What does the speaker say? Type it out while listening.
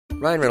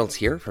Ryan Reynolds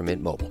here from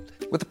Mint Mobile.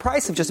 With the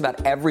price of just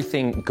about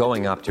everything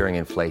going up during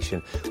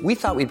inflation, we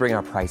thought we'd bring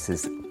our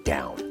prices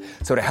down.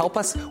 So to help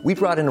us, we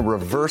brought in a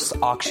reverse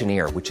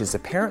auctioneer, which is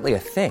apparently a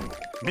thing.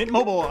 Mint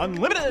Mobile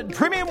Unlimited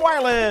Premium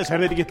Wireless. How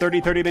to get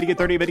 30, 30, bit to get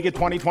 30, bit to get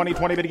 20, 20,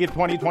 20, bit to get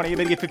 20, 20,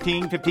 bit to get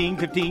 15, 15,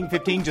 15,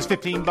 15, just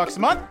 $15 a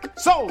month?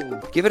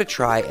 Sold! Give it a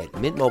try at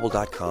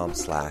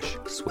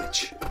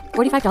mintmobile.com/switch.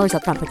 $45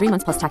 up front for 3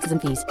 months plus taxes and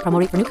fees. Promo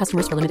rate for new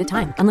customers for limited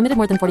time. Unlimited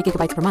more than 40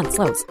 gigabytes per month.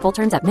 Slows full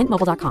terms at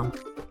mintmobile.com.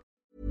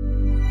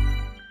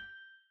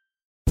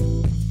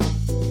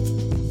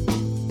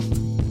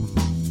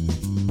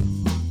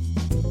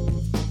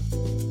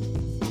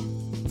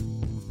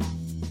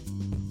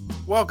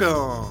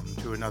 Welcome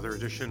to another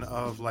edition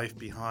of Life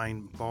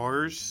Behind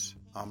Bars.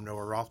 I'm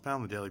Noah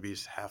Rothbaum, the Daily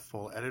Beast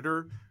half-full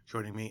editor.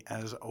 Joining me,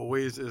 as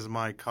always, is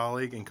my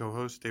colleague and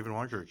co-host, David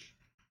Wondrich.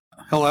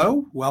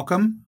 Hello,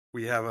 welcome.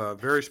 We have a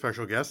very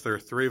special guest. There are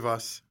three of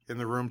us in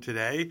the room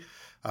today,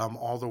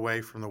 all the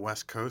way from the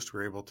West Coast.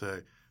 We're able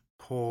to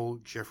pull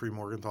Jeffrey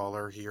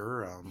Morgenthaler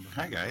here.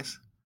 Hi, guys.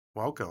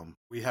 Welcome.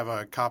 We have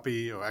a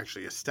copy, or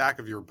actually a stack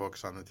of your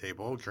books on the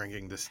table,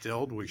 Drinking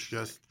Distilled. We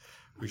just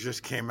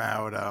came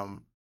out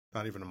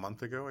not even a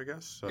month ago, I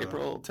guess.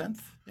 April 10th.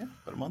 Yeah,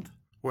 about a month.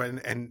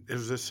 And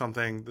is this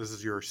something, this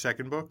is your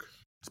second book?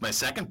 It's my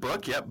second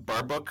book. Yep.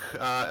 Bar book,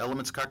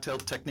 Elements Cocktail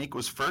Technique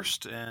was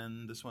first,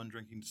 and this one,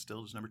 Drinking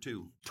Distilled, is number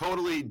two.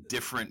 Totally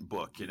different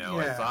book, you know.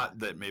 Yeah. I thought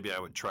that maybe I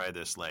would try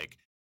this, like,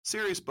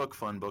 serious book,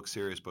 fun book,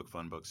 serious book,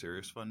 fun book,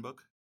 serious fun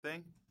book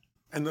thing.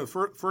 And the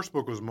first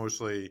book was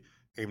mostly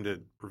aimed at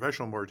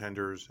professional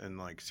bartenders and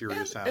like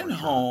serious hours. And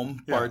home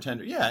Yeah.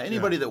 bartender. Yeah,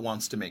 anybody that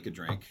wants to make a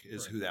drink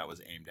is who that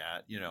was aimed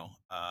at. You know,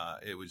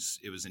 it was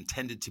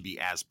intended to be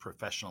as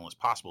professional as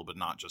possible, but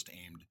not just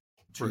aimed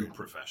to Right.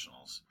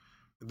 professionals.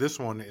 This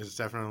one is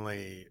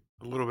definitely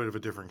a little bit of a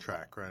different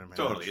track, right? I mean,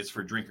 Totally. It's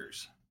for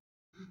drinkers.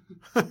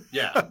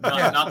 Yeah,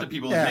 not the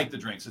people who make the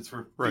drinks. It's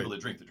for Right. people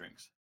that drink the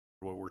drinks.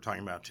 What we're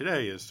talking about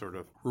today is sort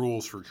of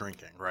rules for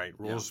drinking, right?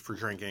 Rules for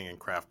drinking in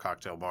craft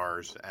cocktail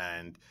bars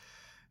and,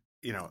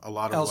 you know, a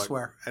lot of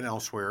Elsewhere.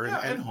 elsewhere. Yeah,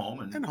 and home.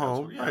 And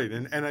home, right.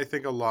 And I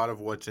think a lot of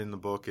what's in the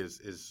book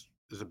is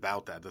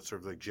about that. That's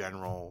sort of the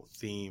general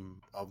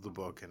theme of the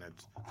book. And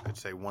it's, I'd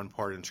say, one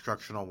part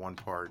instructional, one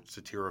part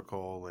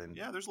satirical. And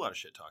Yeah, there's a lot of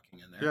shit talking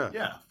in there.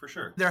 Yeah, for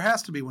sure. There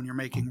has to be when you're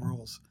making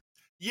rules.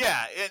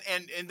 Yeah,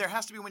 and there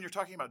has to be when you're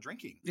talking about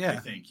drinking. Yeah. I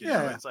think. You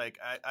Yeah. know, it's like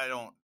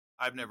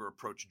I've never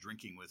approached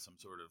drinking with some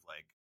sort of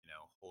like, you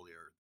know,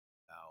 holier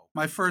thou.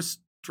 My first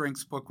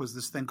drinks book was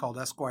this thing called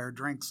Esquire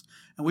Drinks,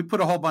 and we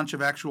put a whole bunch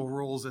of actual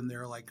rules in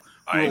there, like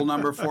rule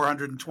number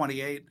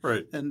 428.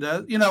 Right. And,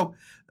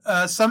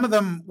 some of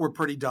them were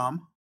pretty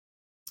dumb.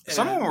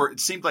 Some of them were. It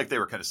seemed like they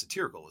were kind of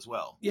satirical as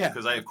well. Yeah.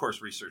 because I of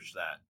course researched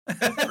that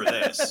for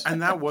this.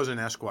 And that was an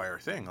Esquire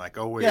thing. Like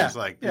always, Yeah,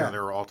 like, you yeah. know,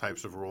 there are all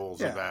types of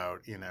rules Yeah.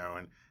 about, you know,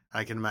 and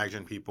I can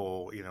imagine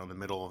people, you know, in the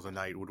middle of the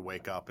night would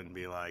wake up and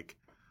be like,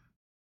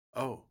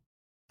 oh,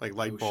 like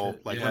light Oh, bulb.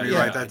 shit. Like Yeah, when you yeah,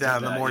 write I that did down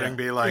in the that, morning, yeah.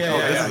 be like, Yeah, oh,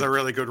 yeah, this yeah. is a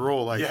really good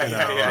rule. Like, Yeah, you know,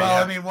 yeah, yeah.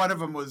 Well, I mean, one of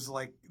them was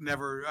like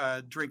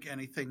never drink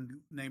anything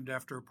named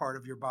after a part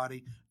of your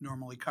body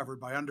normally covered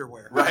by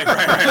underwear. Right.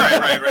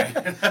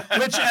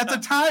 Which at the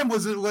time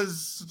was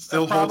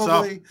Still holds up.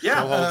 probably Yeah.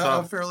 Still holds a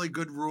up. fairly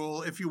good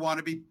rule if you want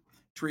to be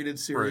treated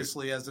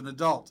seriously as an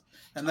adult.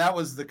 And that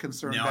was the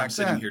concern Now back I'm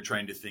sitting then. here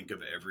trying to think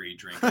of every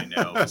drink I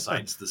know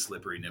besides the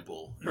slippery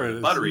nipple, or Right, the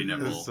it's- buttery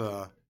nipple.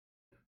 it's,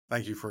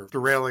 thank you for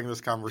derailing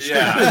this conversation.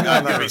 Yeah, I'm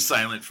No, gonna no. be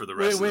silent for the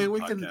rest we of the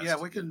can podcast.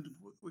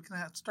 we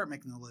can start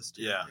making a list.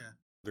 Yeah.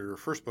 Your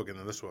first book and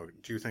then this book,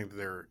 do you think that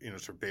they're, you know,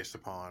 sort of based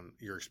upon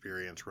your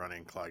experience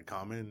running Clyde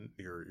Common,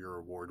 your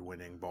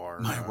award-winning bar?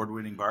 My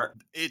award-winning bar.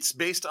 It's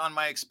based on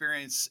my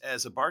experience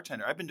as a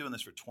bartender. I've been doing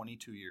this for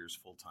 22 years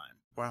full time.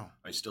 Wow.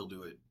 I still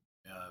do it.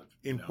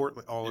 In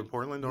Portland, in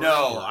Portland?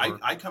 No, or-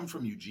 I come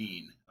from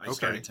Eugene. I Okay.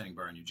 started tending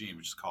bar in Eugene,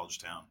 which is a college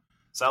town,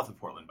 south of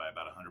Portland by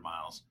about 100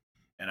 miles.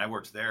 And I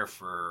worked there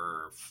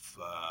for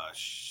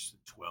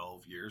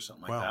 12 years,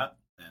 something like Wow. that.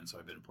 And so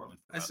I've been in Portland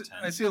for about 10.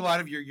 I see a lot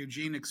of your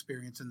Eugene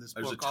experience in this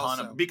There's book a ton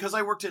also. of, because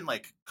I worked in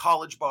like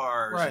college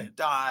bars Right. and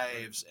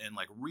dives and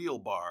like real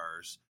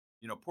bars.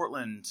 You know,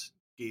 Portland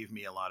gave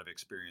me a lot of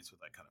experience with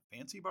like kind of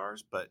fancy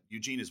bars, but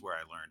Eugene is where I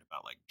learned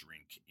about like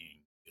drinking.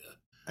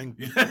 And,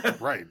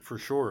 right, for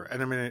sure.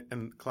 And I mean,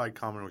 and Clyde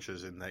Common, which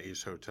is in the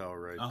Ace Hotel,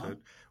 right? Uh-huh.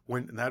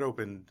 When that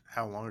opened,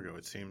 how long ago?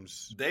 It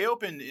seems. They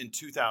opened in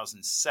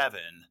 2007.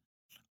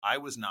 I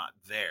was not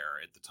there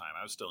at the time.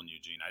 I was still in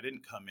Eugene. I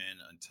didn't come in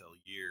until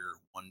year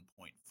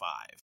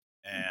 1.5.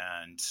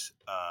 And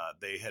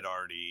they had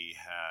already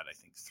had, I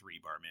think, 3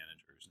 bar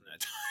managers in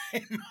that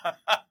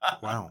time.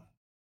 Wow.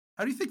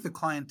 How do you think the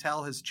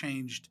clientele has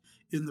changed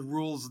in the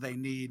rules they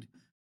need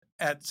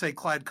at, say,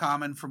 Clyde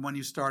Common from when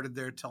you started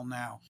there till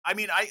now? I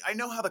mean, I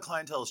know how the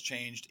clientele has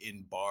changed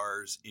in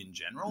bars in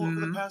general over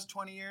the past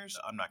 20 years.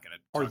 I'm not going to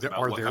talk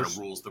about what kind of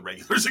rules the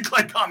regulars in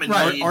Clyde Common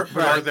need. Are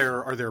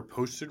there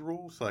posted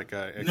rules like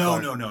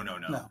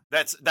No.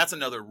 That's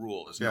another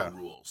rule. There's no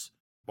rules.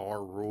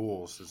 Bar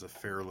rules is a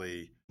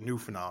fairly new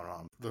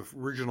phenomenon. The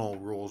original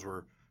rules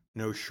were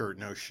no shirt,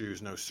 no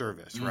shoes, no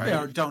service, right?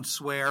 Yeah, or don't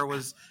swear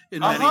was in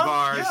many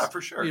bars. Yeah, for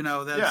sure.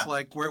 That's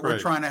like we're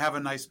trying to have a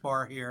nice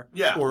bar here.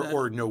 Yeah.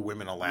 Or no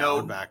women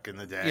allowed back in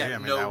the day. Yeah, I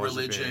mean, no that was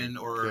religion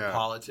or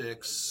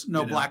politics.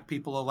 No black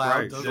people allowed.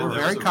 Right. Those Yeah, were that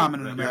very was a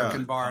common in very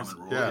American bars.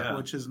 common rule,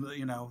 Which is,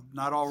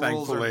 not all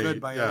rules are good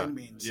by any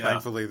means. Yeah.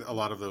 Thankfully, a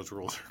lot of those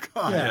rules are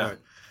gone. Yeah.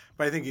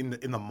 But I think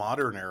in the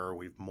modern era,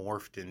 we've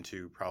morphed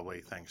into,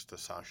 probably thanks to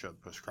Sasha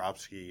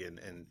Postropsky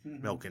and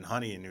Milk and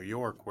Honey in New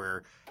York,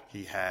 where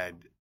he had,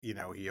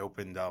 he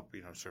opened up,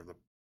 sort of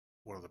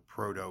one of the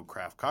proto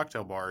craft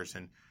cocktail bars.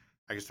 And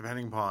I guess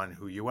depending upon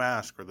who you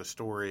ask or the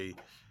story,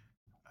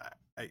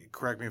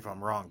 correct me if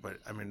I'm wrong, but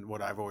I mean,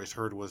 what I've always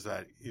heard was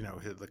that,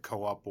 the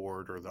co-op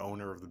board or the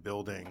owner of the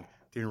building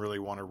didn't really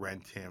want to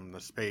rent him the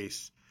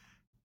space,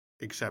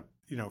 except,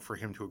 for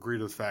him to agree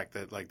to the fact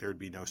that, like, there'd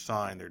be no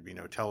sign, there'd be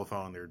no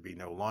telephone, there'd be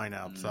no line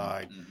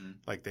outside.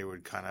 Like, they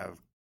would kind of,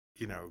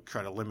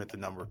 try to limit the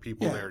number of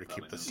people there to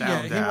keep the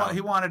sound down.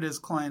 He wanted his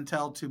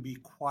clientele to be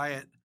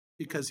quiet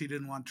because he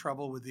didn't want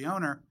trouble with the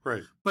owner.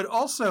 Right. But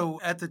also,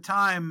 at the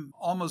time,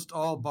 almost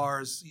all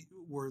bars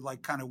were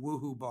like kind of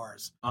woohoo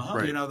bars.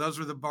 Right. Those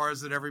were the bars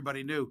that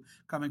everybody knew,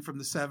 coming from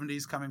the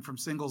 70s, coming from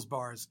singles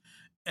bars.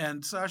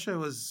 And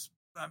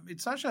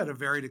Sasha had a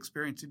varied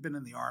experience. He'd been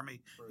in the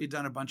Army. He'd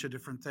done a bunch of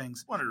different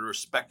things. Wanted a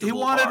respectable He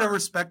wanted bar. a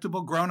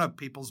respectable grown-up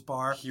people's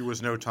bar. He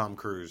was no Tom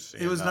Cruise.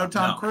 He was no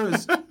Tom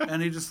Cruise.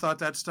 And he just thought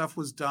that stuff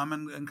was dumb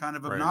and kind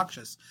of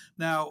obnoxious.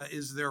 Now,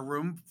 is there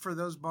room for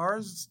those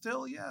bars?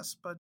 Still, yes.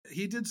 But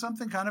he did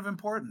something kind of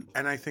important.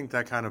 And I think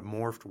that kind of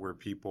morphed where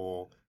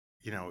people,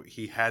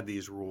 he had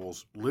these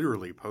rules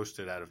literally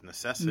posted out of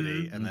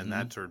necessity. And then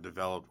that sort of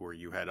developed where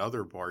you had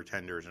other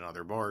bartenders and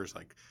other bars,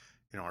 like,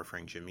 our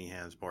friend Jim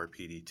Meehan's bar,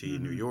 PDT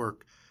in New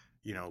York,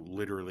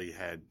 literally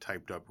had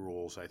typed up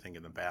rules, I think,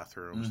 in the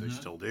bathrooms. They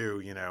still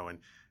do,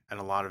 and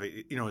a lot of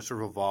it, it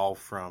sort of evolved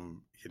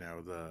from,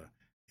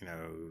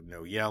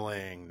 no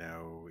yelling,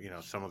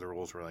 some of the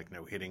rules were like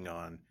no hitting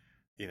on,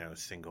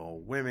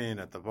 single women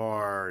at the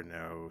bar,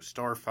 no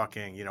star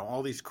fucking,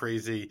 all these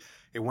crazy,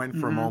 it went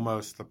from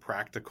almost the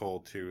practical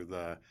to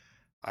the,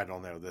 I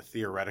don't know, the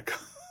theoretical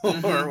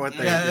or what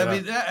they, I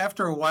mean,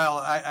 after a while,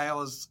 I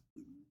always,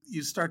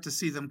 you start to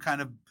see them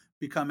kind of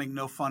becoming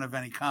no fun of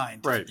any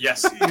kind. Right.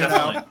 Yes,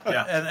 definitely.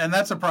 Yeah. And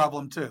that's a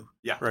problem too.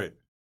 Yeah. Right.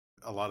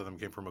 A lot of them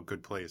came from a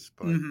good place,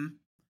 but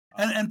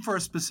and for a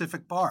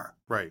specific bar.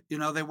 Right.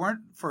 They weren't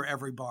for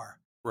every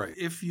bar. Right.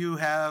 If you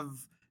have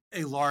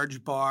a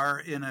large bar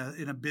in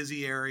a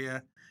busy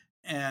area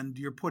and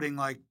you're putting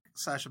like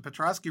Sasha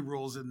Petrosky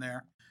rules in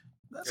there,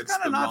 that's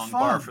kind of not wrong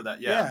fun. bar for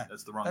that. Yeah,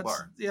 that's the wrong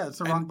bar. Yeah, it's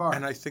the wrong bar.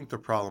 And I think the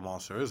problem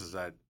also is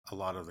that a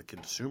lot of the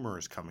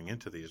consumers coming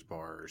into these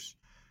bars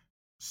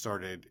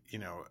started,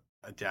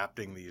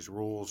 adapting these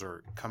rules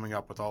or coming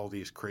up with all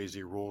these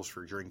crazy rules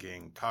for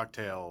drinking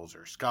cocktails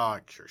or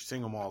scotch or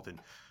single malt, and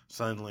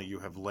suddenly you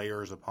have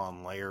layers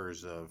upon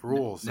layers of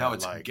rules. Now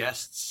it's like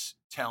guests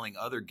telling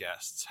other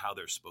guests how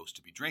they're supposed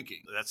to be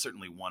drinking. That's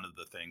certainly one of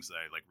the things that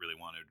I really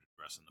wanted to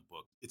address in the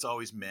book. It's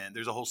always men.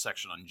 There's a whole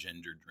section on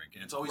gendered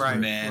drinking. It's always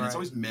men. It's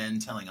always men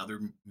telling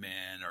other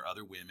men or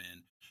other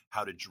women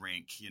how to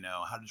drink,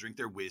 how to drink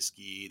their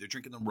whiskey. They're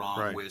drinking the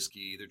wrong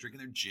whiskey. They're drinking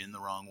their gin the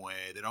wrong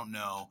way. They don't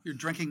know. You're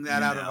drinking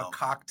that out of a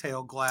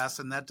cocktail glass,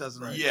 and that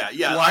doesn't.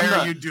 Yeah. Why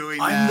are you doing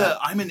that?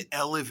 I'm an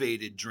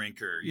elevated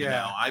drinker. You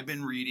know, I've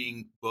been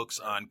reading books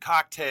on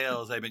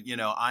cocktails. I've been,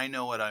 I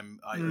know what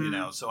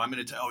so I'm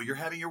going to tell. Oh, you're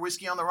having your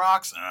whiskey on the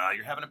rocks.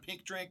 You're having a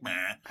pink drink,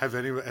 man.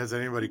 Has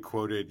anybody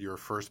quoted your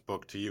first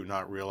book to you,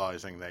 not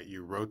realizing that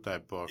you wrote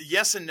that book?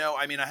 Yes and no.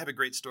 I mean, I have a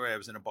great story. I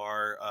was in a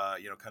bar,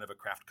 kind of a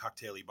craft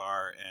cocktail-y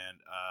bar, and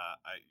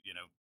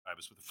I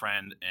was with a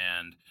friend,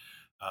 and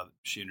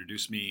she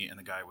introduced me, and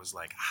the guy was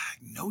like, I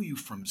know you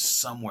from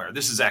somewhere.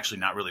 This is actually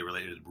not really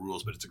related to the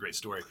rules, but it's a great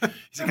story.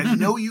 He's like, I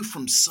know you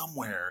from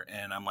somewhere.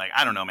 And I'm like,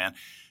 I don't know, man.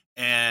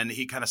 And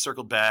he kind of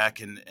circled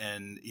back, and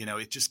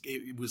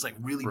it was like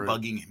really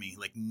bugging me,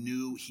 like he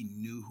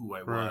knew who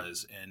I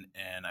was.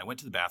 And I went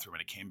to the bathroom,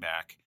 and I came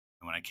back.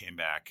 And when I came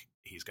back,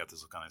 he's got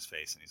this look on his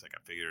face, and he's like,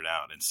 I figured it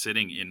out. And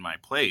sitting in my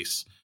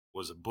place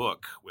was a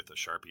book with a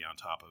Sharpie on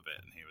top of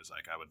it. And he was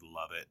like, I would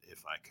love it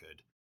if I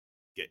could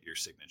get your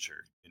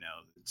signature.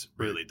 It's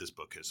really, this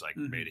book has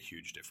made a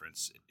huge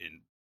difference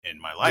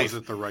in my life. Was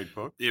it the right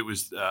book? It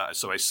was,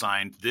 so I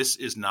signed, This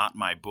Is Not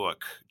My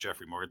Book,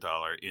 Jeffrey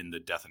Morgenthaler, in the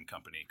Death and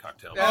Company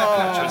cocktail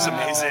book, which was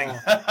amazing.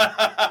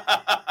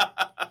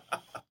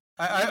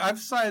 I've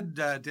signed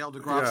Dale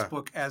DeGroff's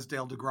book as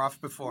Dale DeGroff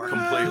before.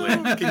 Completely.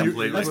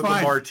 Completely. With the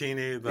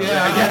martini. The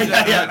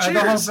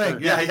whole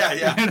thing. Yeah.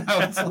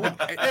 It's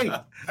like, hey.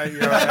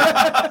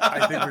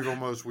 I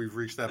think we've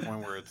reached that point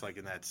where it's like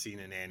in that scene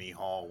in Annie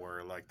Hall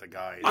where like the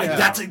guy.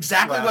 That's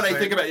exactly what I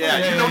think about. You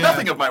know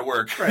nothing of my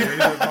work. Right.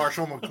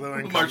 Marshall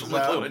McLuhan. Marshall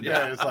McLuhan.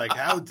 Yeah. It's like,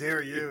 how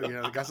dare you?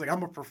 The guy's like,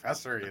 I'm a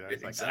professor.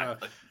 It's like,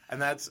 exactly.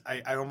 And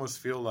I almost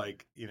feel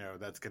like,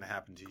 that's going to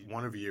happen to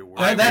one of you.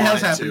 Where That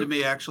has happened to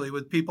me, actually,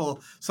 with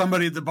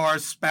somebody at the bar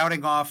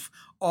spouting off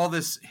all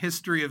this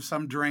history of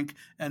some drink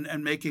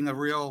and making a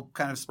real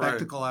kind of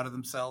spectacle out of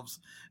themselves.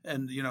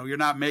 And, you're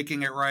not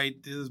making it right.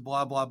 This is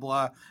blah, blah,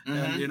 blah.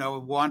 And,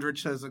 Wondrich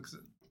says,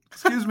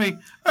 excuse me,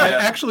 I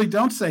actually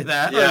don't say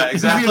that. Yeah,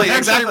 exactly. You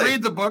Exactly.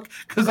 read the book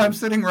because I'm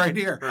sitting right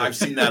here. I've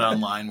seen that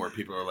online where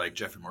people are like,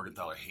 Jeffrey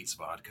Morgenthaler hates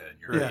vodka, and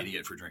you're an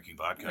idiot for drinking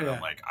vodka. And I'm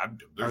like,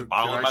 there's a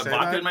bottle of my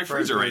vodka in my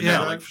freezer right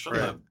now. Like, shut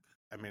up.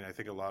 I mean, I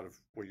think a lot of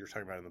what you're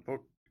talking about in the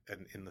book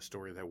and in the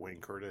story that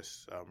Wayne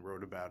Curtis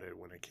wrote about it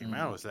when it came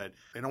out is that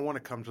they don't want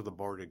to come to the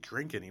bar to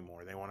drink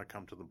anymore. They want to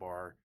come to the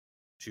bar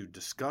to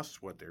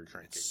discuss what they're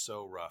drinking. It's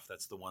so rough.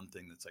 That's the one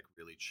thing that's like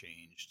really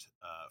changed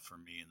for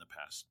me in the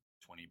past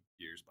 20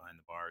 years behind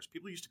the bars.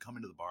 People used to come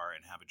into the bar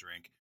and have a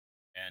drink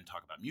and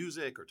talk about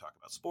music or talk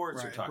about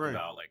sports or talk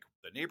about like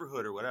the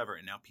neighborhood or whatever.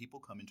 And now people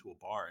come into a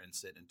bar and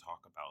sit and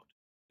talk about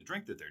the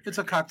drink that they're drinking. It's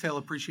a cocktail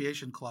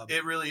appreciation club.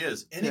 It really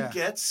is. And it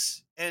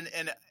gets and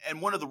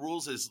one of the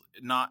rules is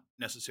not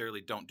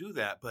necessarily don't do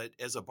that, but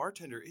as a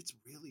bartender, it's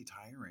really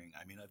tiring.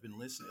 I mean, I've been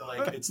listening,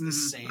 like it's the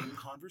same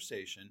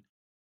conversation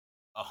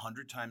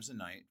 100 times a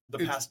night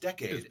past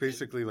decade. It's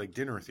basically like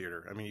dinner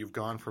theater. I mean, you've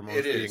gone from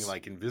almost being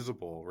like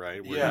invisible,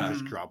 right? Where you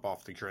just drop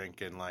off the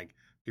drink and like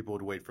people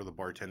would wait for the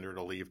bartender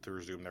to leave to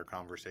resume their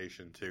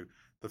conversation, to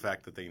the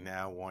fact that they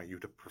now want you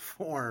to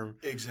perform.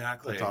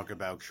 Exactly. To talk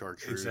about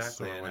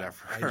chartreuse or whatever.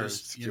 I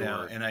just,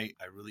 and I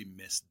really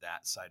missed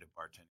that side of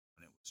bartending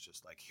when it was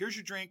just like, here's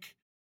your drink.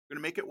 We're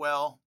going to make it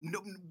well. No,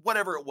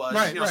 whatever it was.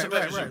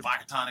 Sometimes it's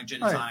vodka tonic,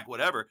 gin and tonic,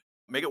 whatever.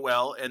 Make it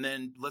well, and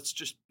then let's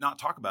just not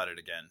talk about it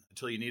again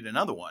until you need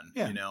another one.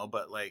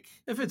 But like,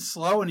 if it's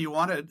slow and you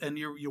want to, and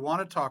you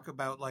want to talk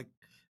about like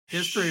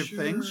history of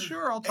things,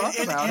 sure, I'll talk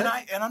about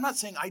it. And I'm not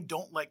saying I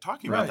don't like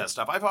talking about that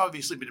stuff. I've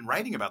obviously been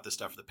writing about this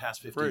stuff for the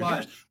past 15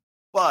 years,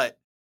 but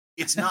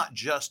it's not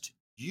just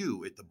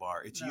you at the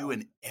bar. It's you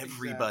and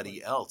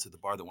everybody else at the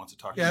bar that wants to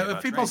talk to you about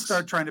if people drinks.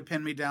 start trying to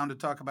pin me down to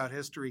talk about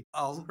history,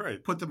 I'll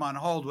put them on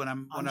hold when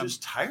I'm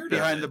just tired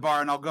behind the bar,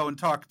 and I'll go and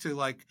talk to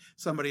like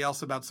somebody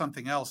else about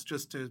something else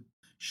just to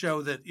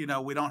show that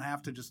we don't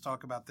have to just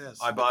talk about this.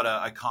 I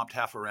comped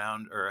half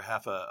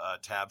a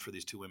tab for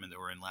these two women that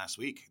were in last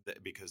week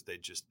because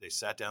they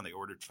sat down, they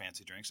ordered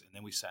fancy drinks, and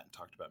then we sat and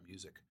talked about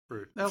music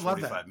for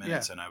 45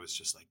 minutes, and I was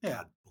just like,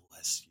 God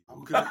bless you.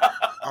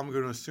 I'm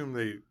going to assume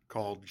they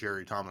called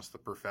Jerry Thomas the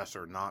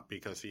professor, not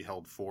because he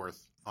held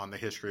forth on the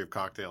history of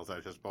cocktails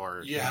at his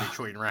bar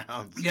between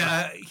rounds.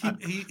 Yeah,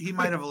 he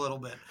might have a little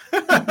bit.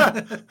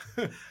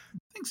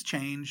 Things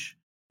change.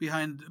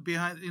 Behind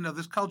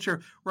this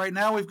culture right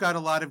now, we've got a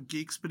lot of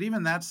geeks, but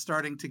even that's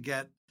starting to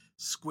get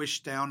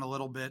squished down a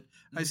little bit.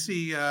 I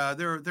see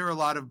there are a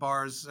lot of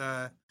bars.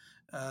 There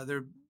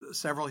are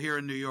several here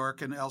in New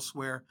York and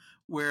elsewhere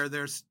where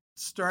they're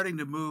starting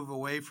to move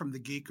away from the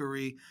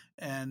geekery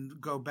and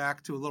go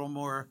back to a little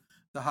more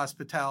the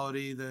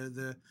hospitality,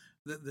 the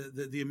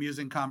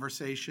amusing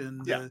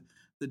conversation,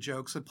 the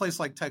jokes. A place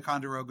like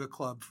Ticonderoga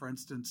Club, for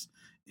instance,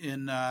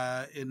 in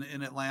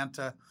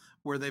Atlanta,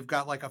 where they've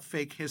got like a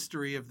fake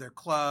history of their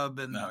club,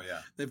 and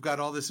they've got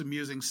all this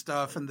amusing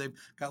stuff, and they've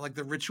got like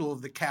the ritual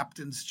of the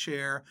captain's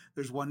chair.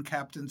 There's one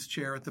captain's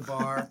chair at the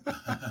bar,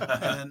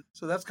 and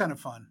so that's kind of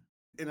fun.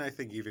 And I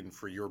think even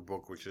for your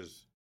book, which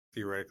is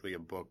theoretically a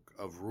book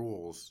of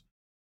rules,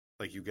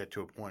 like you get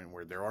to a point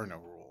where there are no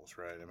rules,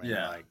 right? I mean,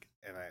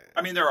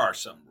 I mean, there are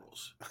some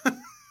rules.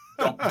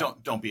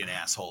 Don't be an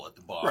asshole at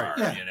the bar.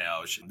 Right.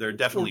 Yeah. There are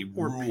definitely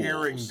rules. We're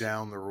paring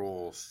down the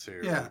rules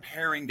too. Yeah,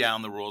 paring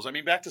down the rules. I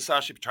mean, back to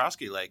Sasha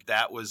Petrosky, like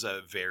that was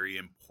a very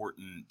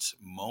important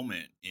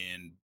moment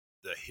in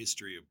the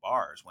history of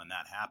bars when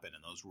that happened,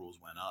 and those rules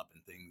went up,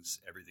 and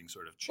everything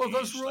sort of changed.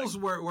 Well, those rules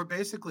were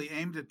basically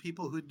aimed at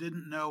people who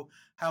didn't know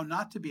how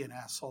not to be an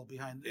asshole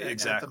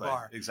at the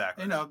bar.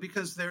 Exactly.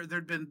 Because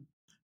there'd been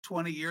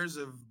 20 years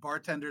of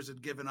bartenders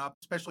had given up,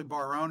 especially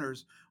bar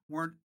owners,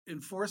 weren't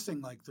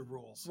enforcing like the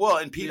rules. Well,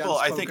 and people,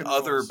 I think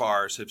other rules.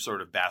 Bars have sort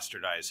of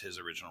bastardized his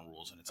original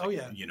rules, and it's like,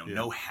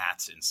 no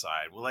hats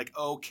inside. We're like,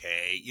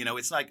 okay,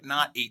 it's like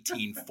not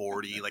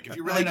 1840. Like if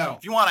you really,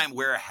 if you want to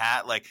wear a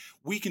hat, like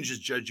we can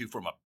just judge you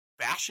from a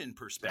fashion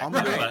perspective,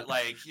 but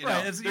like,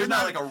 there's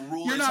not like a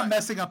rule. You're not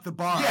messing up the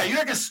bar. Yeah, you're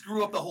not going to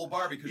screw up the whole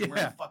bar because you're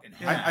wearing a fucking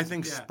hat. I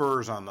think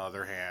Spurs, on the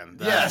other hand.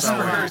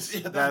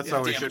 Spurs. That's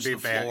always should be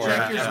bad.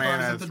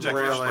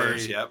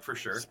 Spurs, for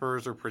sure.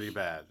 Spurs are pretty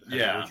bad. We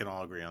can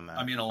all agree on that.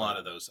 I mean, a lot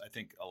of those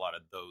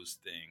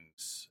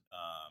things,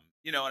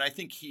 and I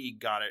think he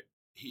got it.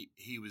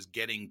 He was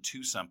getting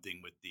to something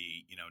with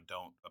the,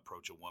 don't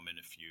approach a woman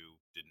if you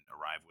didn't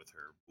arrive with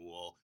her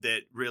rule.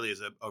 That really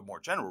is a more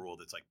general rule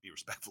that's like, be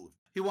respectful of.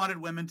 He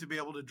wanted women to be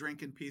able to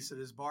drink in peace at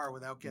his bar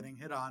without getting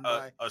hit on.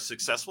 A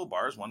successful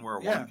bar is one where a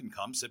woman can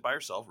come, sit by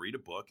herself, read a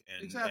book,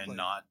 and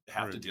not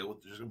have to deal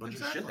with just a bunch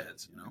of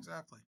shitheads.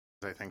 Exactly.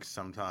 I think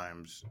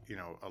sometimes,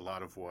 a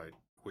lot of what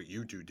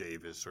you do,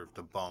 Dave, is sort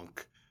of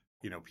debunk,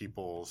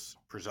 people's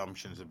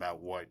presumptions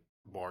about what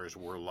bars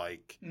were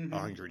like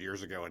 100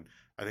 years ago. And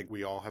I think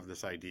we all have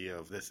this idea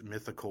of this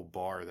mythical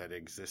bar that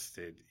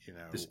existed,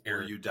 This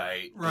where-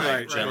 erudite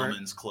Right,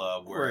 gentleman's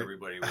club where Right.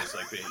 everybody was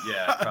like,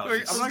 probably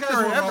I'm Those not guys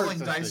sure were ever rolling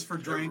such dice a- for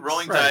drinks.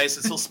 rolling Right. dice.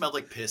 It still smelled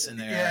like piss in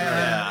there.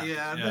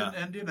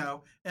 Yeah.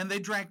 And they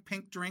drank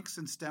pink drinks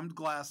in stemmed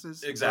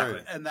glasses. Exactly.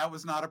 Right. And that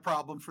was not a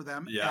problem for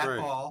them Yeah. at Right.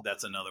 all.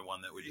 That's another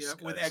one that we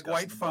just With discussed egg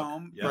white in the book.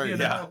 foam. Yeah. Right. You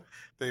Yeah.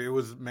 know? It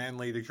was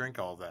manly to drink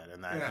all that,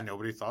 and Yeah.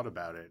 nobody thought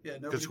about it. Yeah,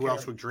 nobody because who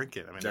else cared. would drink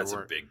it? I mean, That's there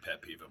a were. big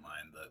pet peeve of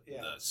mine.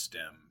 The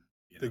STEM,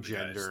 The guys,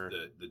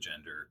 gender. the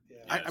gender. Yeah.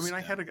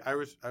 I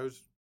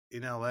was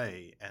in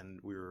LA,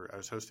 and I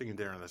was hosting a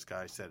dinner, and this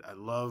guy said, "I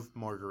love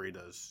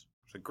margaritas."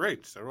 I said,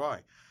 "Great, so do I."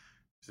 He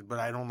said, "But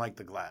I don't like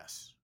the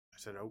glass." I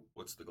said, "Oh,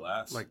 What's the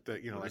glass? like the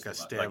What like is a the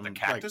stem, like the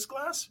cactus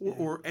glass?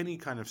 or any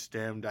kind of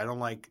stemmed. I don't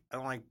like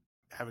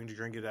having to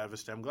drink it out of a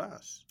stem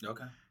glass."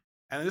 Okay.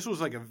 And this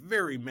was like a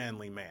very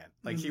manly man.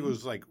 Like he Mhm.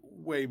 was like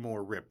way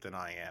more ripped than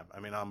I am. I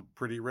mean, I'm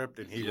pretty ripped,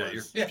 and he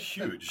was. You're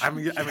huge. I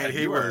mean,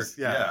 he you was.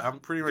 are. Yeah, I'm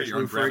pretty much You're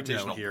on Lou Ferrigno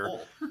gravitational here,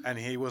 pull. and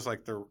he was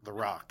like the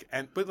Rock.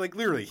 But like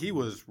literally, he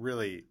was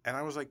really. And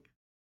I was like,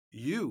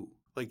 you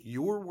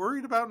were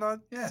worried about not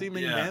Yeah.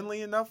 seeming Yeah.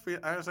 manly enough.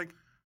 I was like,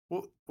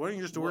 well, why don't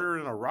you just order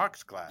it in a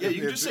rocks glass? Yeah, you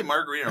can just say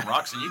margarita and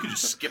rocks, and you can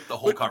just skip the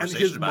whole But- and his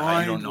conversation about how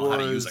you don't mind know how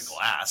to use a was-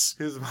 glass.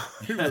 His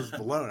mind was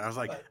blown. I was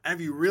like, and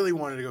if you really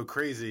wanted to go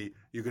crazy,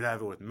 you could have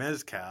it with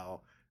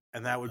mezcal,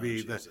 and that would Oh,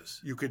 be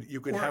Jesus. you could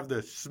Or- have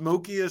the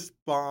smokiest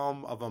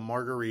bomb of a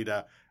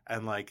margarita,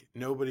 and like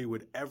nobody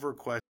would ever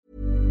question.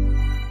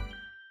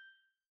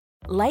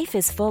 Life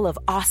is full of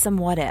awesome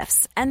what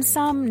ifs, and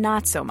some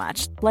not so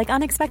much, like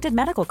unexpected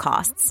medical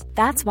costs.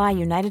 That's why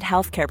United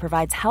Healthcare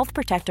provides Health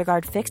Protector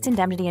Guard fixed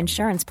indemnity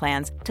insurance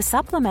plans to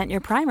supplement your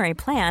primary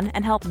plan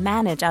and help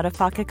manage out of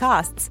pocket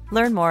costs.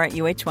 Learn more at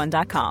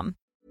uh1.com.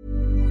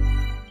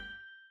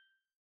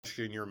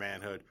 Your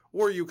manhood,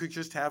 or you could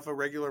just have a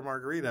regular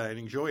margarita and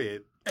enjoy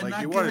it And like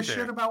not you give wanted a shit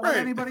to. about what Right.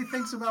 anybody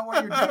thinks about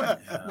what you're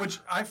doing, which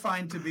I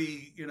find to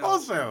be,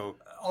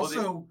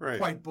 Also, right.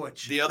 quite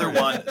butch. The other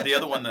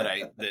one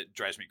that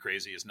drives me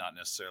crazy is not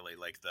necessarily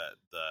like the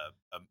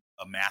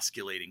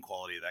emasculating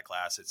quality of that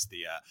glass. It's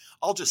the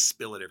I'll just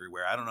spill it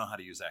everywhere. I don't know how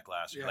to use that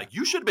glass. You're Yeah. like,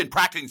 you should have been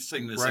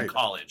practicing this in Right.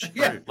 college.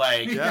 Yeah.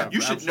 Like Yeah,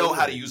 you should know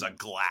how to absolutely. use a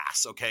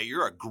glass. Okay,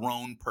 you're a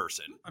grown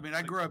person. I mean,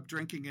 I grew up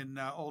drinking in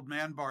old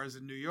man bars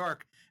in New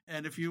York,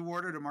 and if you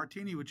ordered a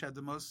martini, which had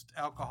the most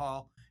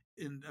alcohol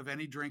of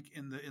any drink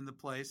in the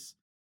place,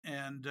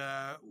 and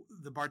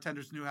the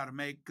bartenders knew how to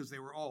make because they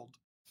were old,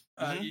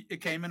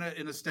 it came in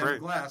a stemmed Right.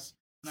 glass,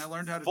 and I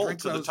learned how to Full drink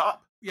to those. the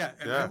top. Yeah,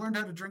 and Yeah. I learned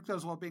how to drink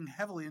those while being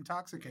heavily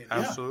intoxicated.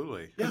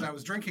 absolutely, Because I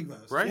was drinking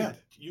those. right. Yeah,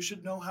 you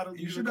should know how to.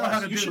 You use should a know how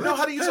glass. to You do should that. know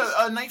how to use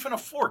a knife and a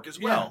fork as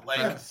well. Yeah, Like,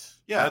 yes.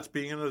 yeah, That's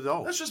being an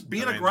adult. that's just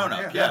being I a mean, grown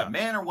up. yeah. Yeah,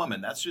 man or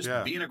woman. That's just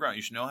Yeah. being a grown up.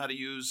 You should know how to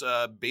use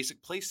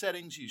basic place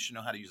settings. You should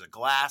know how to use a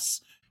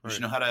glass. You Right.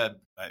 should know how to,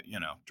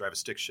 drive a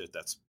stick shift.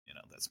 That's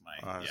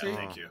my. See,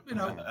 Thank you.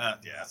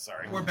 Yeah,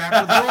 sorry. We're back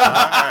with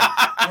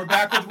rules. We're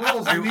back with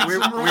rules. We need we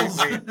some rules.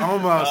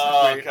 almost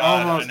Oh, we God,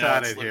 I almost know,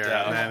 had it it slipped here,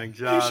 out. man. And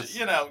You just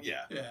should,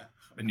 yeah. Yeah,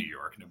 In New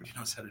York, nobody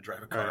knows how to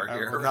drive a car right,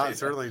 here. not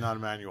certainly not a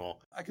manual.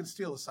 I could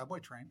steal a subway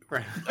train.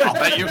 Right. I'll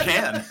bet you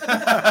can.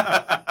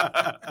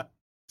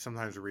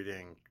 Sometimes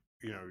reading,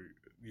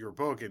 your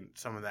book and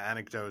some of the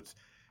anecdotes,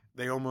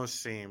 they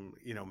almost seem,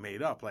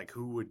 made up. Like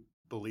who would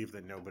believe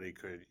that nobody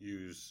could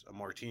use a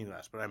martini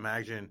glass? But I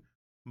imagine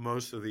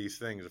most of these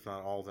things, if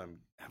not all of them,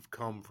 have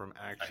come from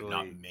I've actually.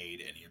 not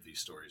made any of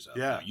these stories up.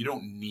 Yeah. No, you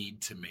don't need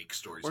to make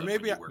stories Or up.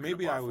 maybe when you work in a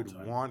maybe bar I would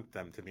full-time. want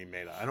them to be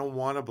made up. I don't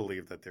want to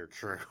believe that they're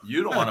true.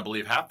 You don't want to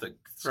believe half the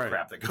Right.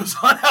 crap that goes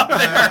on out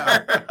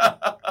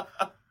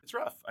there. It's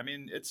rough. I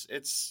mean,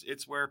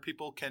 it's where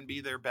people can be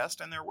their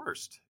best and their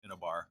worst in a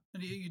bar.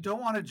 And you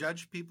don't want to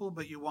judge people,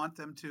 but you want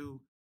them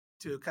to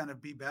kind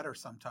of be better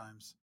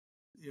sometimes.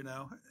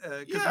 Because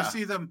Yeah. you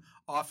see them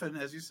often,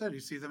 as you said, you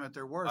see them at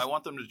their worst. I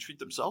want them to treat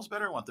themselves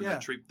better. I want them Yeah. to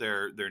treat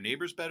their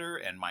neighbors better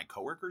and my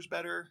coworkers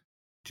better.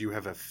 Do you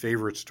have a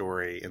favorite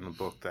story in the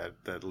book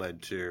that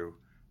led to,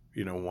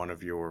 one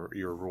of your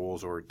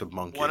rules or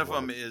debunking? One of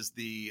them is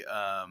the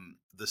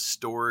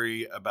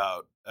story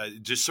about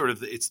just sort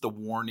of it's the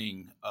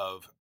warning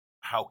of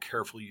how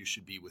careful you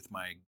should be with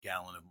my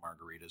gallon of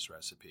margaritas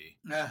recipe.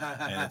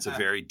 And it's a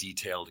very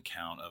detailed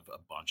account of a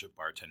bunch of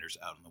bartenders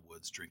out in the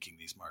woods drinking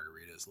these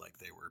margaritas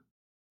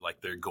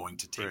like they're going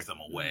to take Right. them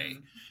away.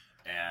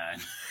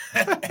 Mm-hmm.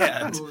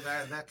 And Ooh,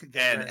 that could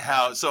get and very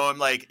how so I'm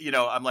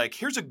like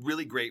here's a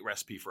really great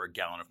recipe for a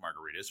gallon of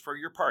margaritas for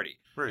your party.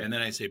 Right. And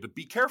then I say, but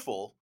be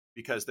careful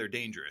because they're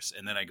dangerous.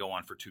 And then I go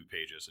on for 2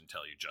 pages and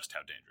tell you just how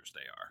dangerous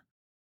they are.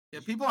 Yeah,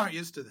 people aren't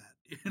used to that.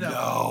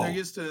 No. They're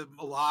used to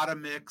a lot of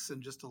mix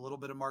and just a little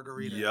bit of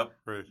margarita. Yep.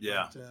 Right.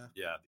 Yeah. But,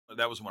 Yeah.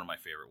 That was one of my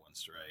favorite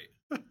ones to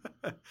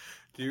write.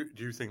 Do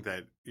you think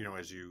that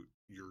as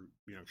you're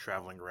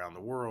traveling around the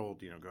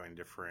world, going to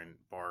different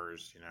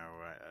bars,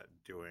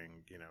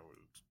 doing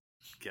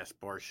guest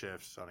bar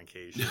shifts on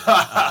occasion.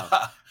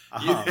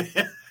 Yeah.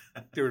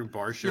 Doing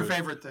bar shows. Your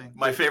favorite thing?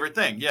 My favorite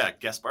thing, yeah,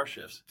 guest bar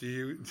shifts. Do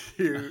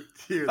you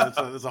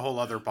that's a whole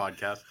other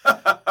podcast.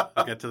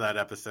 We'll get to that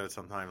episode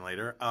sometime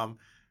later. Are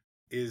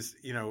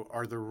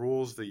the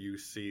rules that you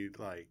see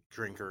like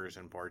drinkers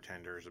and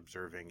bartenders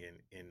observing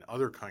in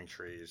other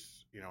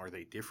countries, are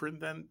they different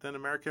than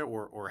America,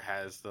 or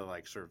has the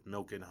like sort of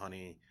milk and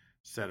honey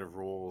set of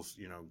rules,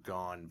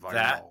 gone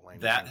viral?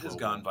 That has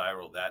gone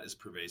viral. That is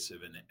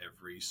pervasive in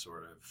every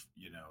sort of,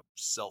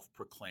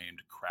 self-proclaimed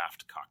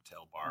craft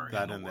cocktail bar.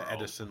 That in the and the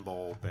Edison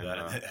bulb. And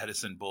the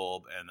Edison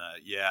bulb. And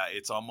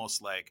it's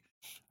almost like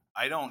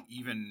I don't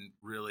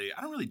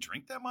really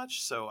drink that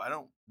much. So I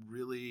don't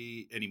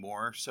really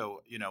anymore.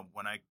 So,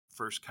 when I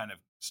first kind of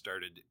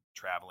started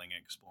traveling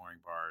and exploring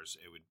bars,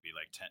 it would be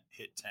like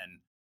 10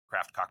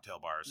 craft cocktail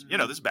bars.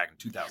 This is back in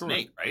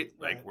 2008, Sure. right?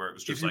 Like where it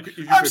was just If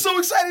you I'm could- so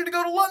excited to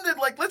go to London.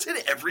 Like, let's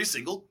hit every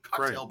single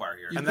cocktail Right. bar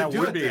here. And that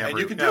would be and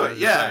you can do it.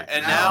 Yeah.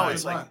 And now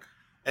it's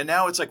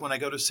like, when I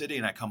go to city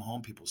and I come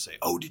home, people say,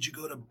 "Oh, did you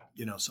go to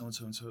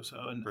so-and-so and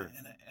so-so?" And Right.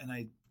 and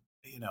I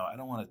I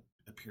don't want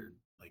to appear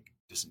like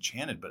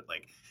disenchanted, but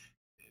like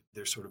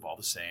they're sort of all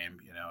the same.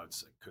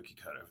 It's a cookie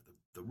cutter of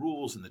the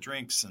rules and the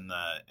drinks and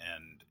I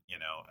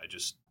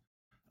just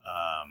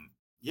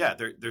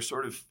they're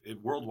sort of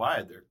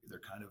worldwide. They're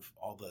kind of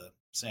all the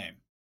same.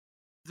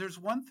 There's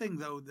one thing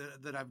though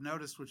that I've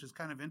noticed, which is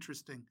kind of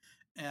interesting,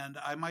 and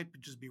I might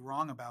just be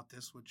wrong about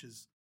this, which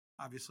has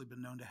obviously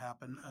been known to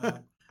happen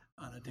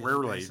on a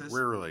daily basis.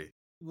 Rarely.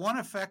 One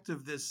effect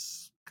of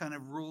this kind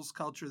of rules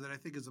culture that I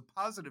think is a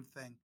positive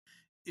thing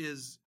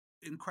is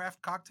in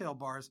craft cocktail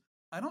bars,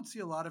 I don't see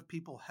a lot of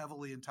people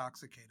heavily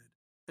intoxicated.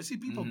 I see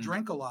people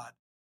drink a lot,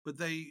 but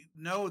they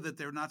know that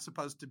they're not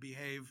supposed to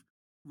behave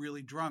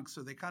really drunk,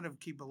 so they kind of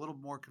keep a little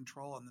more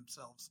control on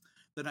themselves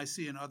than I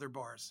see in other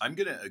bars. I'm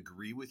going to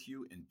agree with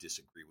you and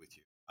disagree with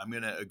you. I'm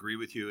going to agree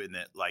with you in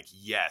that, like,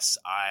 yes,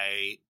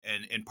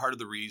 and part of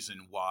the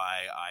reason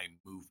why I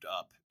moved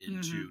up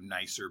into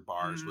nicer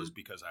bars was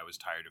because I was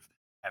tired of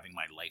having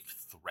my life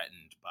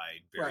threatened by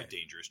very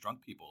dangerous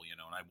drunk people, and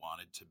I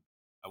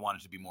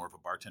wanted to be more of a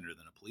bartender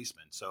than a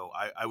policeman. So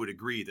I would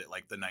agree that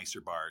like the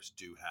nicer bars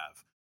do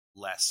have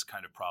less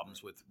kind of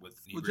problems with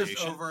inebriation.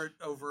 Just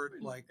overt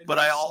like but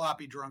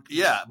sloppy drunk.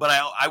 Yeah, but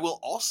I will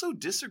also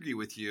disagree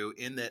with you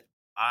in that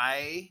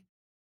I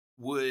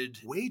would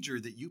wager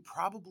that you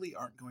probably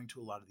aren't going to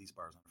a lot of these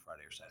bars on a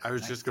Friday or Saturday. I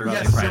was night. just Or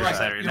about Friday to Yes, say you're or right.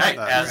 Saturday You're night,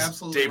 right. as You're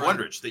absolutely Dave right.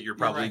 Wondrich, that you're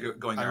probably You're right.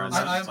 going there on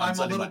I'm Sunday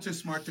a little night. too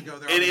smart to go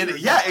there.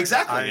 Yeah,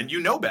 exactly, I- and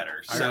you know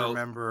better. I So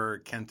remember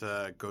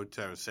Kenta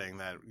Goto saying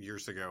that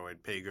years ago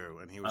at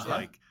Pegu, and he was Uh-huh.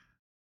 like,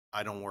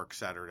 "I don't work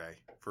Saturday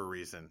for a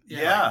reason.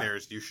 Yeah.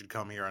 Like, you should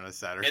come here on a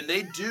Saturday." and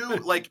they do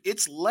like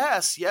it's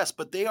less, yes,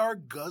 but they are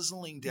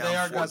guzzling down They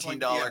are $14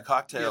 guzzling, yeah.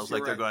 cocktails Yes, like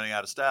you're they're right. going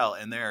out of style,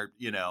 and they're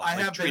I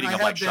have treating been,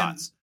 them like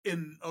shots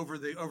in over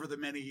the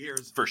many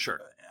years, for sure.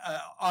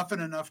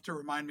 often enough to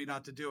remind me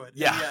not to do it.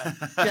 Yeah.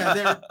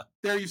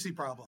 There you see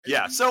problems.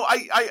 Yeah, so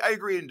I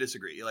agree and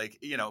disagree.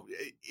 Like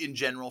in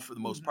general, for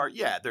the most part,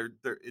 yeah,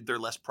 they're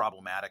less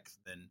problematic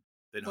than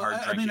Well, hard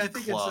I drinking mean, I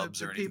think clubs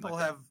it's or anything people like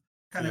that. have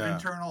kind Yeah.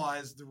 of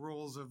internalized the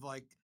rules of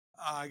like,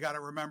 I got to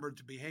remember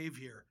to behave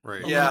here.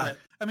 Right. a Yeah. little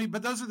bit. I mean,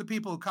 but those are the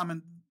people who come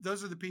in.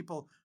 Those are the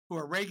people who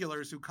are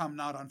regulars who come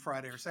not on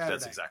Friday or Saturday.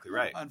 That's exactly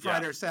right. On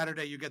Friday or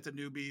Saturday, you get the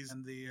newbies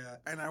and the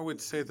And I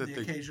would say that the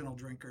occasional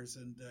drinkers,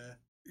 and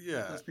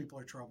yeah. those people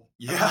are trouble.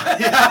 Yeah.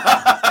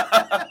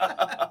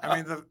 I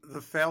mean,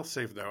 the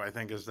fail-safe, though, I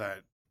think, is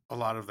that a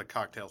lot of the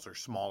cocktails are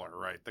smaller,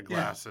 right? The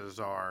glasses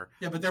are...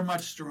 Yeah, but they're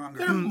much stronger.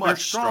 They're They're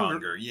much stronger.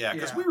 stronger, yeah.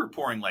 Because Yeah. we were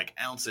pouring like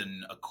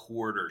 1.25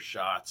 ounce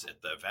shots at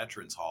the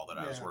Veterans Hall that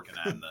I was Yeah. working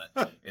at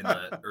in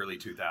the early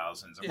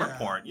 2000s, and we're Yeah.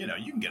 pouring. You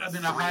can get a I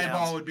mean, 3 a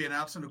highball ounce. would be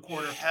 1.25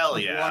 ounces. Hell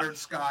of yeah. watered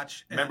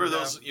scotch. Remember and,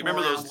 those? You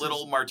remember 4 those ounces.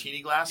 little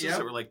martini glasses Yep.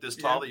 that were like this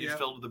tall Yep, that you yep.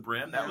 filled to the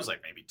brim? That Yep. was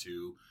like maybe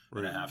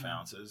 2.5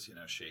 ounces.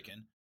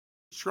 Shaken.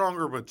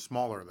 Stronger, but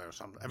smaller, though.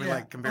 I mean,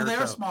 like, compared they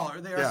to... are smaller.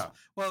 They are Yeah.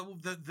 well.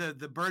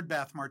 The bird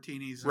bath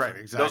martinis, Right,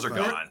 exactly. Those are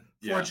gone.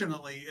 Yeah.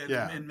 Fortunately,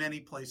 Yeah. in many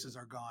places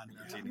are gone.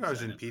 I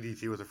was in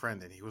PDT with a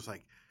friend, and he was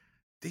like,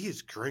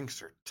 "These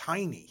drinks are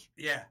tiny."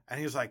 Yeah, And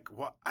he was like,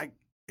 "What? I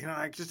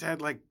just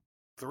had like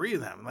 3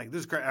 of them. I'm like,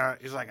 this is great."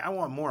 He's like, "I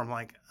want more." I'm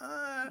like,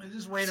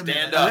 just wait a Stand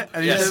minute. up.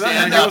 And he Yeah, said that,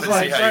 stand and he up was and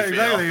like, see how you right,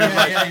 feel. exactly. He was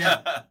like-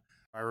 Yeah.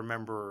 I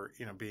remember,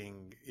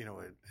 being,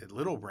 at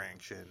Little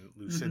Branch, and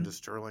Lucinda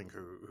Sterling,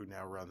 who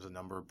now runs a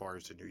number of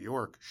bars in New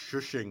York,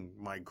 shushing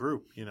my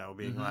group,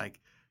 being like,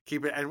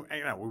 keep it.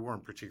 And we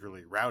weren't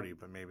particularly rowdy,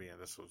 but maybe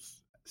this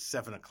was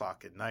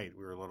 7:00 at night.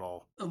 We were a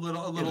little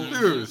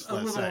enthused,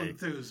 let's say.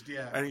 enthused.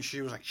 Yeah. And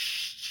she was like,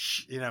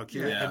 shh, keep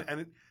Yeah. it.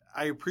 And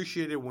I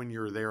appreciate it when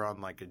you're there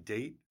on like a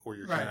date or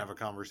you're trying Right. to have a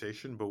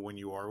conversation. But when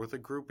you are with a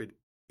group, it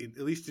at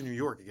least in New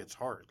York, it gets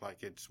hard.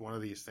 Like it's one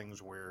of these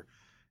things where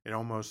it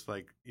almost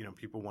like,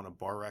 people want a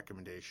bar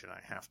recommendation.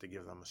 I have to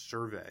give them a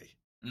survey.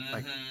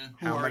 Like Mhm.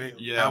 how Who are many?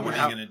 you? Yeah, how what many-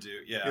 are how- you gonna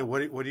do? yeah,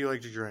 what do you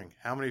like to drink?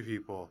 How many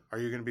people? Are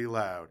you going to be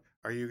loud?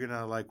 Are you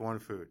gonna like one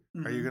food?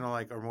 Mm-hmm. Are you gonna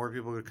like? Are more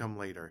people gonna come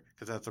later?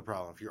 Because that's a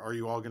problem. Are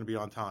you all gonna be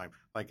on time?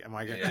 Like, am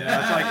I gonna? Yeah.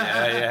 That's like,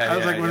 I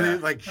was like one of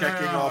these, like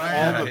checking off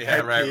all the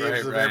pet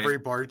peeves of every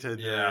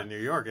bartender in New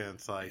York, and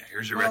it's like,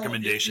 here's your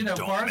recommendation. Don't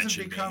bars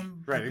mention have become,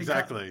 me. right,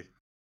 exactly.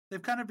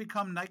 They've kind of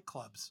become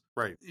nightclubs,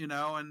 right?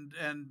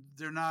 And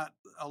they're not.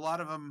 A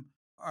lot of them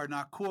are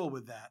not cool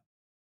with that.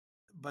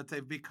 But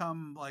they've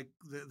become like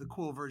the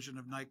cool version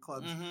of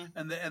nightclubs,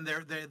 and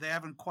they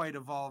haven't quite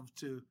evolved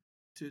to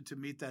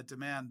meet that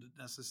demand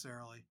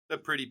necessarily. The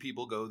pretty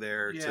people go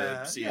there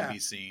to see and be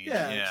seen.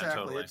 Yeah,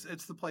 exactly. Totally.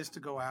 It's the place to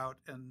go out,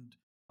 and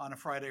on a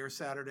Friday or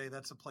Saturday,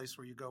 that's a place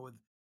where you go with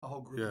a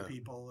whole group of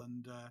people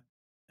and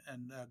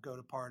go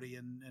to party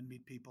and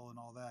meet people and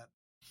all that.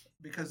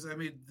 Because I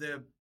mean,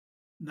 the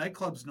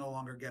nightclubs no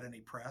longer get any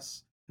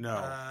press. No,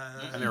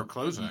 and they're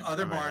closing.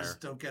 Other bars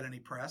don't get any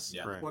press.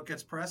 Yeah. Right. What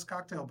gets press?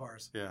 Cocktail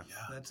bars. Yeah,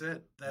 that's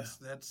it. That's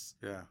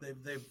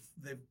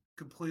They've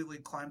completely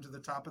climbed to the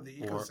top of the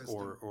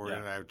ecosystem.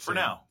 And I would say, for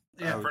now.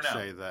 I would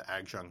say the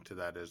adjunct to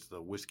that is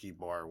the whiskey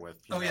bar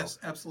with yes,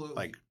 absolutely.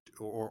 Like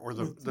or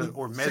the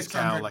or 600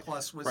 mezcal, like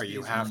plus right.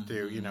 You whiskeys. have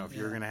to, if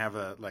you're gonna have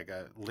a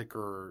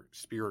liquor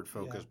spirit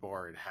focused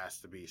bar, it has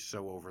to be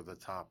so over the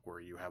top where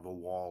you have a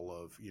wall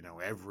of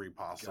every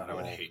possible. God, I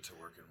would hate to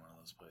work in one of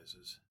those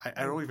places.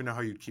 I don't even know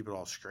how you'd keep it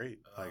all straight.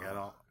 Like I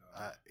don't.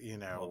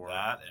 Well,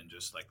 that and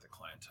just like the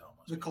clientele,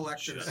 the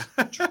collectors,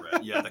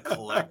 the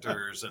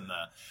collectors and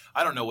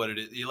I don't know what it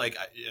is. You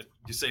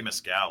say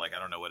mezcal, like I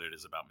don't know what it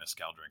is about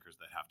mezcal drinkers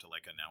that have to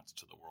like announce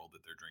to the world that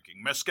they're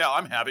drinking mezcal.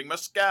 I'm having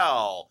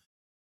mezcal.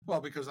 Well,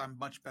 because I'm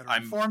much better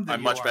informed.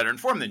 I'm much better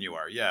informed than you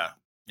are. Yeah,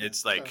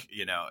 it's like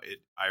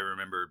I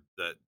remember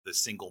the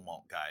single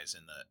malt guys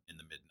in the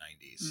mid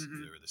 '90s.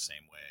 They were the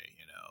same way.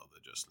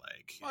 They're just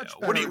like,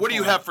 what do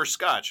you have for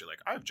Scotch? You're like,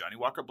 I have Johnny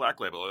Walker Black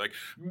Label. They're like,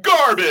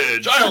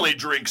 garbage. I only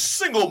drink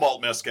single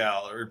malt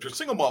mezcal or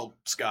single malt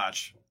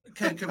Scotch.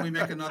 Can we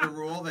make another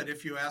rule that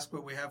if you ask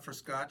what we have for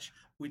Scotch,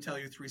 we tell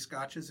you 3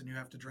 Scotches and you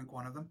have to drink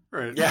one of them?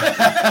 Right.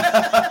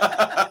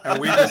 Yeah. And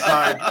we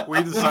decide. We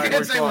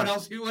can't say one.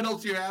 What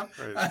else you have?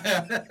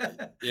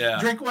 Right. Yeah.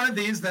 Drink one of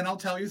these, then I'll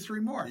tell you 3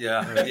 more.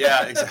 Yeah. Right.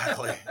 Yeah.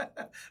 Exactly.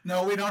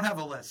 No, we don't have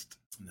a list.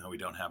 No, we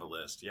don't have a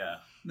list. Yeah.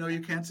 No, you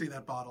can't see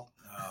that bottle.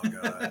 Oh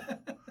God.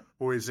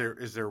 Well, is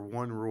there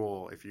one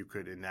rule if you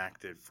could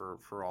enact it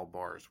for all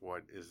bars?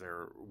 What is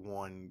there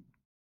one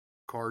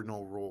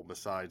cardinal rule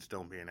besides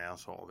don't be an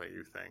asshole that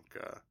you think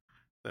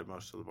that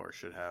most of the bars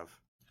should have?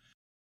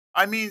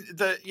 I mean,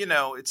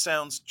 it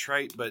sounds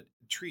trite, but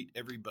treat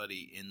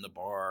everybody in the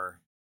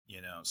bar,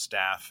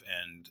 staff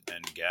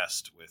and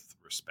guest with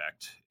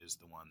respect is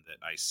the one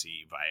that I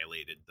see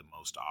violated the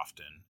most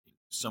often.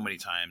 So many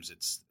times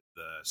it's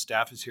the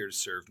staff is here to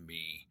serve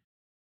me.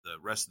 The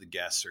rest of the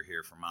guests are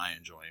here for my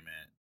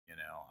enjoyment.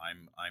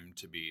 I'm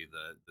to be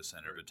the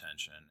center of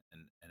attention,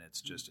 and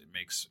it's just it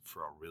makes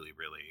for a really,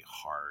 really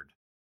hard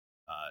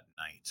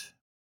night.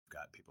 We've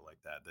got people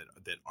like that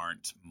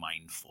aren't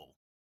mindful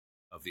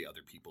of the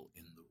other people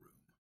in the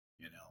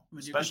room,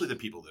 especially the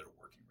people that are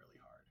working really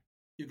hard.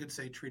 You could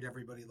say treat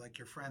everybody like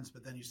your friends,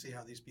 but then you see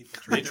how these people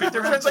treat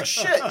their friends like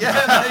shit. Yeah,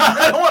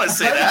 I don't want to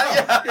say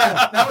that.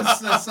 Yeah, that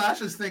was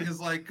Sasha's thing. Is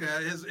like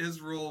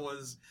his rule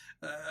was.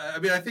 I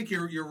mean, I think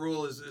your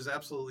rule is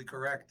absolutely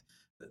correct.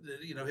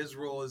 His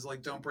rule is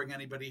like don't bring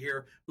anybody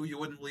here who you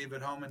wouldn't leave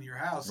at home in your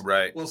house.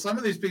 Right. Well, some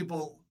of these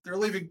people they're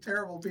leaving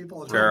terrible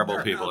people at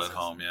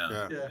home.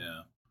 Yeah.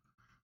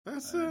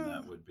 That's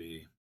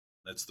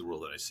that's the rule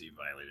that I see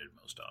violated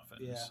most often.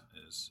 Yeah.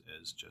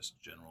 Is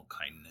just general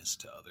kindness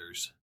to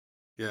others.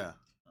 Yeah.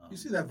 You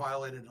see that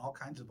violated in all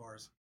kinds of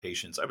bars.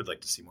 Patience. I would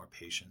like to see more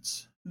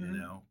patience.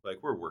 Like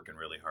we're working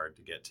really hard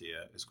to get to you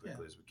as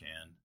quickly as we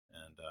can,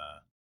 and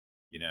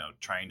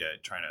trying to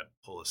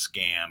pull a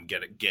scam,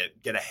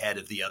 get ahead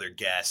of the other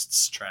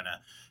guests, trying to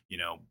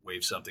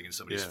wave something in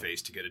somebody's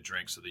face to get a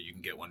drink so that you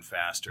can get one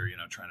faster.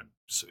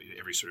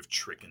 Every sort of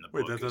trick in the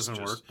book. Wait, that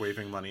doesn't work.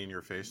 Waving money in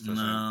your face doesn't.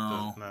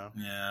 No. No.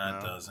 Yeah,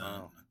 it doesn't.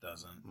 Oh. It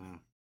doesn't. Mm.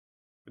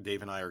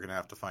 Dave and I are going to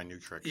have to find new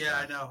tricks. Yeah,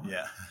 I know.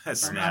 Yeah,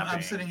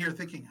 I'm sitting here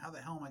thinking, how the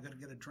hell am I going to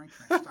get a drink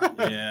next time?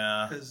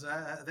 Yeah, because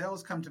they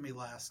always come to me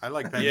last. I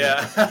like banging.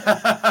 Yeah,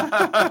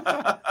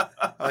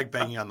 I like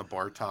banging on the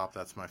bar top.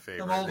 That's my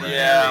favorite.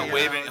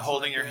 Waving,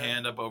 holding your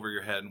hand up over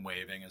your head and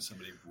waving as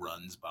somebody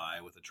runs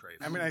by with a tray.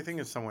 I mean, I think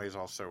in some ways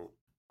also,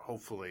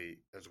 hopefully,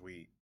 as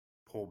we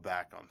pull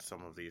back on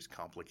some of these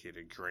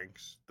complicated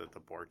drinks, that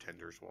the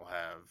bartenders will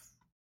have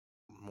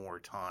more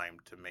time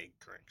to make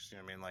drinks. You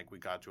know what I mean? Like we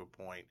got to a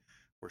point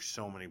where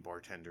so many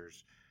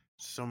bartenders,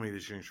 so many of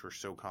these drinks were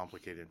so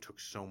complicated and took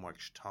so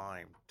much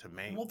time to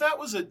make. Well,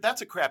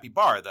 that's a crappy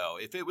bar though.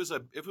 If it was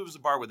a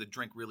bar where the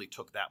drink really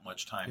took that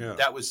much time,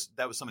 that was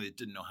somebody that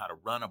didn't know how to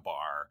run a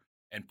bar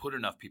and put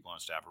enough people on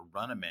staff or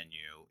run a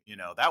menu.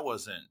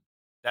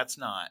 That's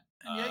not.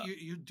 Yeah,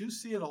 you do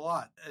see it a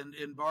lot, and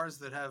in bars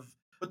that have.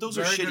 But those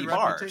are shitty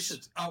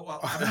bars. Oh, well,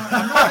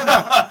 I'm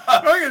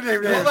not going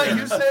to let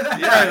you say that.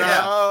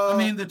 Yeah. I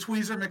mean, the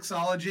tweezer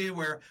mixology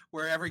where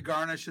every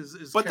garnish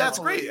is But that's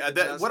great.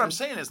 What I'm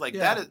saying is like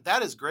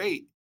that is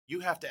great, you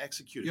have to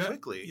execute it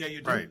quickly. Yeah,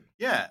 you do. Right.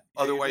 Yeah. you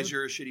Otherwise, do.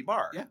 you're a shitty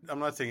bar. Yeah. I'm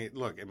not saying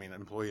look. I mean,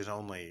 employees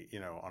only.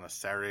 On a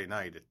Saturday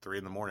night at 3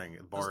 a.m, the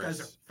Those bar guys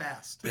is are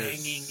fast. Banging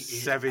it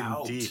 7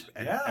 out. deep,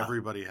 and Yeah.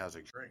 everybody has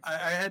a drink.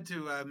 I had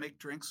to make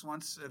drinks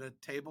once at a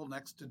table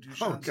next to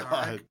Duchamp God.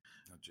 Zarek.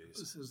 Oh, jeez.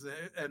 This is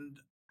and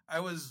I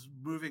was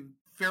moving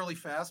fairly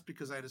fast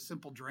because I had a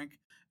simple drink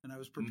and I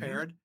was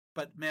prepared.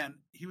 But man,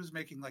 he was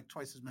making like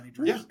twice as many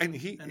drinks. Yeah, and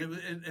he And it was,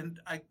 and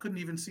I couldn't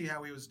even see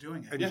how he was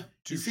doing it. and Yeah.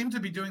 He seemed to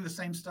be doing the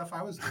same stuff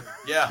I was doing.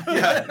 Yeah.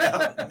 Yeah.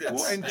 No,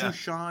 Well, and yeah.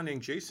 Dushan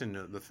and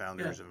Jason, the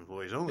founders of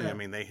Employees Only, Yeah. I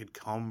mean, they had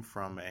come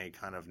from a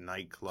kind of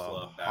nightclub,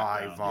 Club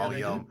high background. Yeah,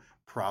 they volume,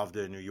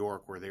 Pravda, New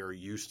York, where they were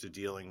used to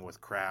dealing with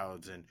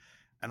crowds. And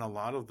a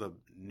lot of the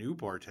new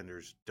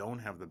bartenders don't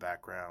have the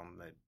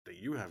background that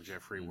you have,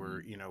 Jeffrey,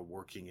 where,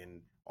 working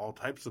in all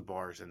types of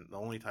bars. And the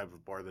only type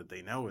of bar that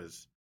they know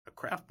is a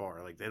craft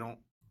bar. Like, they don't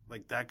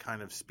like that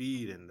kind of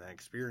speed and the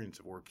experience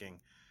of working,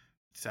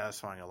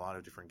 satisfying a lot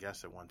of different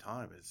guests at one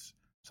time is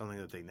something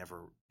that they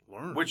never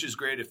learned. Which is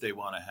great if they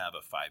want to have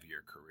a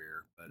 5-year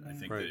career, but I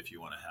think Right. that if you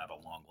want to have a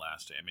long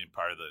lasting, I mean,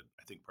 part of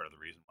the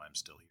reason why I'm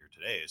still here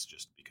today is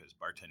just because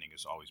bartending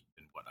has always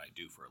been what I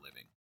do for a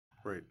living.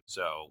 Right.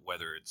 So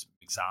whether it's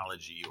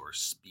mixology or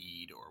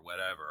speed or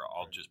whatever,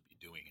 I'll just be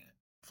doing it.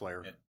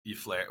 Flair. You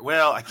flare.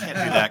 Well, I can't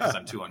do that because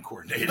I'm too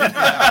uncoordinated.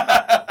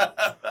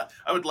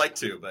 I would like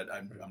to, but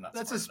I'm not.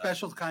 That's smart a enough.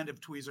 special kind of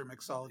tweezer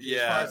mixology, Yeah.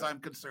 as far as I'm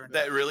concerned.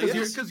 That really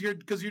is.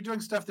 because you're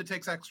doing stuff that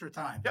takes extra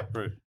time. Yep.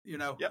 Right.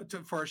 Yep.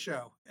 For a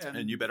show,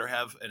 And you better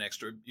have an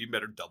extra. You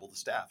better double the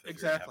staff.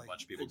 If you're gonna exactly have a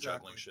bunch of people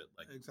juggling shit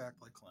like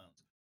exactly.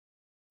 clowns.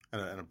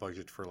 And a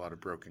budget for a lot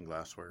of broken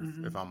glassware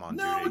Mhm. if I'm on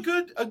No,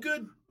 duty. a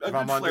good If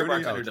I'm on flair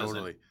duty, bartender doesn't.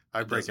 totally.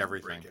 I break doesn't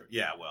everything.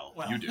 Yeah, well,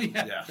 Well, you do.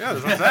 yeah. Yeah, Yeah,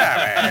 that's what I'm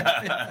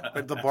saying, man.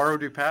 But the bar would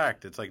be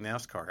packed. It's like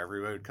NASCAR.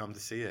 Everybody would come to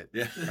see it.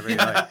 Yeah. Everybody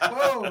like,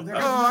 Whoa, there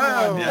goes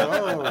oh,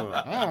 another one.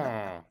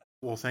 oh.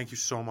 Well, thank you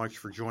so much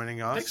for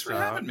joining us. Thanks for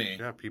having me.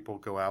 Yeah, people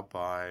go out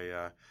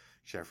buy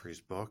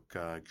Jeffrey's book,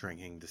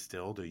 Drinking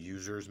Distilled, a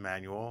user's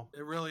manual.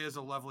 It really is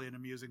a lovely and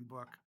amusing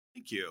book.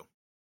 Thank you.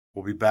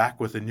 We'll be back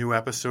with a new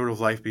episode of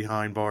Life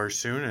Behind Bars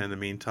soon. And in the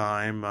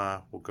meantime,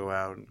 we'll go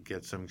out and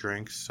get some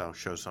drinks. I'll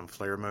show some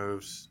flair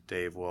moves.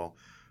 Dave will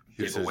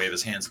use Dave will wave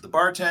his hands at the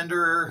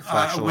bartender.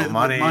 Flash a little With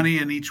money. money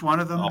in each one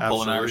of them. I'll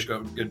pull an Irish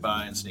Absolutely.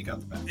 goodbye and sneak out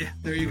the back. Yeah,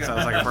 there you go.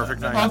 Sounds like a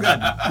perfect night.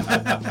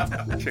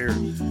 Oh, good.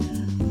 Cheers.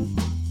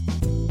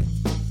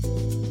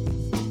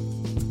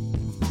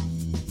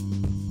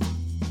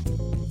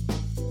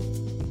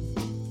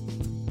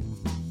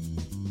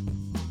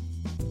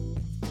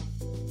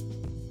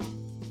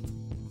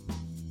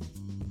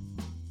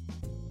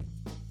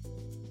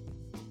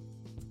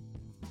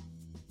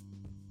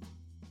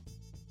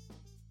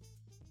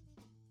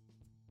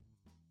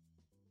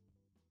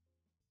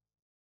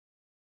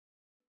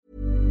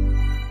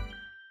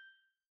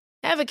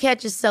 Ever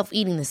catch yourself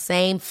eating the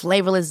same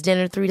flavorless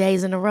dinner 3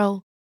 days in a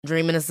row?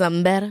 Dreaming of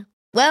something better?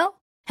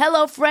 Well,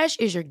 HelloFresh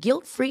is your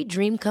guilt-free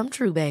dream come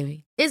true,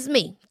 baby. It's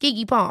me,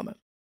 Keke Palmer.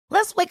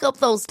 Let's wake up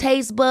those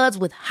taste buds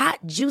with hot,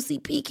 juicy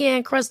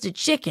pecan-crusted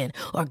chicken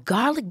or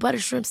garlic butter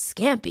shrimp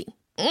scampi.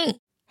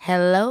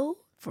 Hello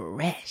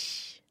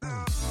Fresh.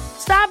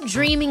 Stop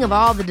dreaming of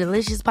all the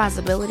delicious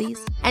possibilities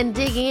and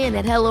dig in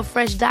at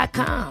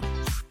HelloFresh.com.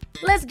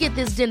 Let's get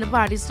this dinner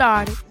party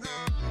started.